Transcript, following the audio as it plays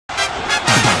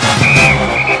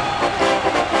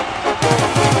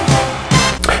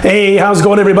Hey, how's it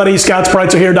going, everybody? Scott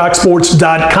Spreitzer here,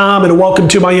 DocSports.com, and welcome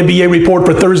to my NBA report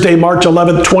for Thursday, March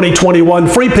 11th, 2021.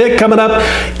 Free pick coming up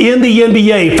in the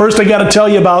NBA. First, I got to tell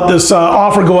you about this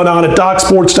offer going on at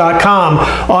DocSports.com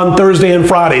on Thursday and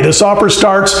Friday. This offer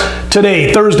starts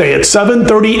today, Thursday, at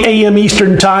 7:30 a.m.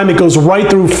 Eastern Time. It goes right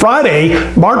through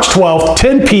Friday, March 12th,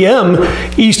 10 p.m.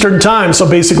 Eastern Time. So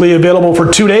basically available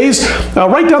for 2 days.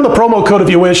 Write down the promo code if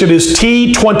you wish. It is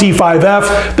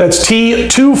T25F. That's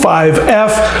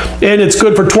T25F. And it's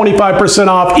good for 25%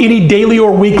 off any daily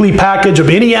or weekly package of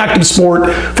any active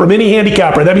sport from any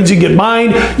handicapper. That means you can get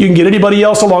mine, you can get anybody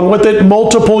else along with it.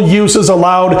 Multiple uses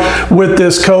allowed with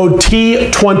this code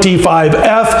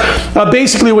T25F.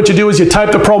 Basically what you do is you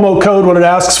type the promo code when it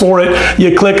asks for it,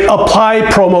 you click apply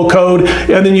promo code,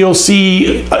 and then you'll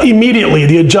see immediately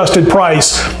the adjusted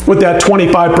price with that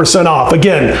 25% off.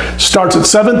 Again, starts at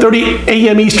 7:30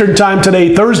 a.m. Eastern Time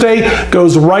today, Thursday,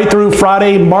 goes right through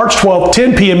Friday, March 12th,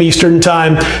 10 p.m. Eastern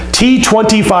Time.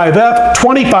 T25F,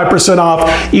 25% off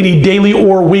any daily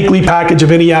or weekly package of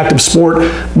any active sport.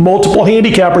 Multiple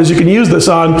handicappers you can use this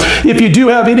on. If you do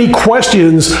have any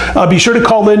questions, be sure to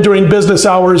call in during business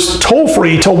hours toll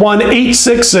free to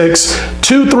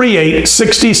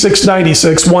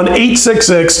 1-866-238-6696,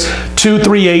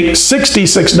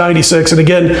 1-866-238-6696, and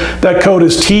again, that code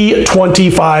is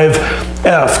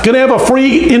T25F. Going to have a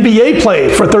free NBA play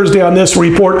for Thursday on this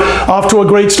report. Off to a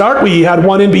great start. We had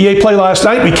one NBA play last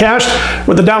night. We cashed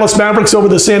with the Dallas Mavericks over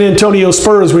the San Antonio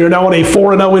Spurs. We are now on a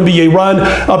 4-0 NBA run,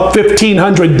 up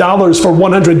 $1,500 for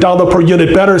 $100 per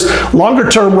unit bettors. Longer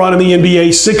term run in the NBA,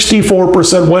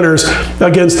 64% winners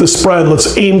against the spread.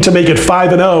 Let's aim to make it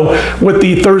 5-0 with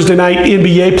the Thursday night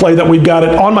NBA play that we've got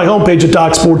it on my homepage at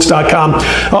DocSports.com.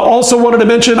 Also wanted to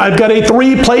mention I've got a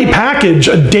 3-play package,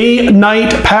 a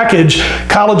day-night package,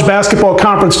 college basketball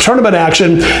conference tournament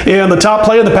action, and the top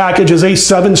play of the package is a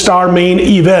 7-star main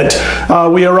event.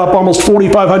 We are up almost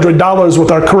 $4,500 with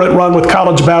our current run with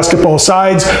college basketball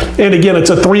sides, and again, it's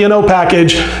a 3-0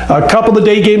 package. A couple of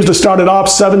day games to start it off.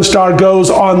 7-star goes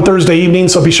on Thursday evening,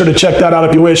 so be sure to check that out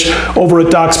if you wish over at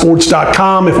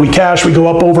DocSports.com. If we cash, we go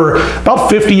up over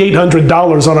about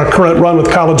 $5,800 on our current run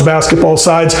with college basketball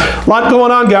sides. A lot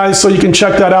going on, guys, so you can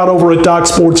check that out over at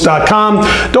DocSports.com.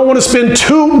 Don't want to spend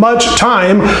too much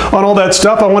time on all that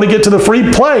stuff. I want to get to the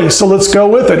free play, so let's go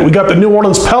with it. We got the New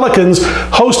Orleans Pelicans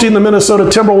hosting the Minnesota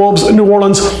Timberwolves. New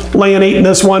Orleans laying 8 in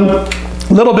this one.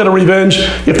 Little bit of revenge,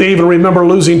 if they even remember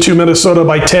losing to Minnesota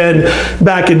by 10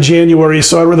 back in January,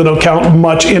 so I really don't count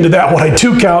much into that. What I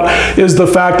do count is the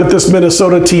fact that this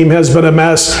Minnesota team has been a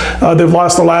mess. They've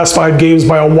lost the last 5 games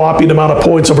by a whopping amount of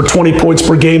points, over 20 points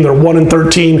per game. They're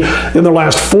 1-13 in their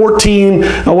last 14.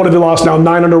 What have they lost now?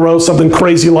 9 in a row, something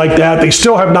crazy like that. They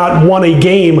still have not won a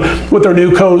game with their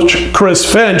new coach, Chris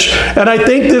Finch, and I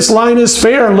think this line is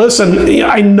fair. Listen,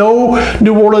 I know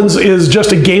New Orleans is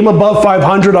just a game above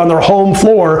 500 on their home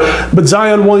floor, but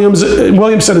Zion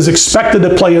Williamson is expected to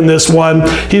play in this one.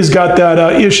 He's got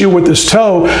that issue with his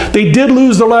toe. They did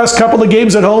lose the last couple of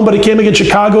games at home, but he came against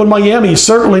Chicago and Miami.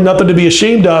 Certainly nothing to be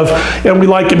ashamed of, and we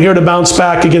like him here to bounce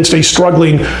back against a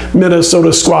struggling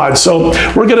Minnesota squad. So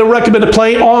we're going to recommend a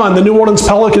play on the New Orleans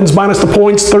Pelicans minus the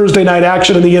points, Thursday night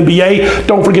action in the NBA.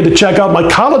 Don't forget to check out my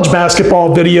college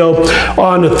basketball video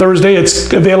on Thursday.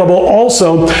 It's available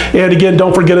also. And again,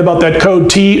 don't forget about that code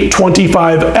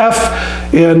T25F.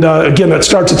 And again, that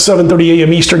starts at 7:30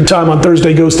 a.m. Eastern Time on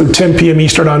Thursday, goes through 10 p.m.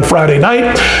 Eastern on Friday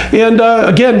night. And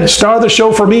again, star of the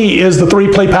show for me is the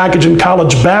 3-play package in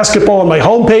college basketball on my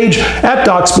homepage at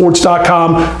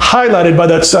DocSports.com, highlighted by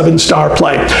that 7-star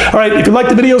play. All right, if you like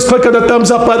the videos, click on the thumbs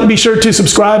up button. Be sure to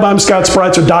subscribe. I'm Scott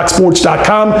Spreitzer,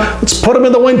 DocSports.com. Let's put them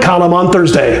in the win column on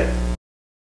Thursday.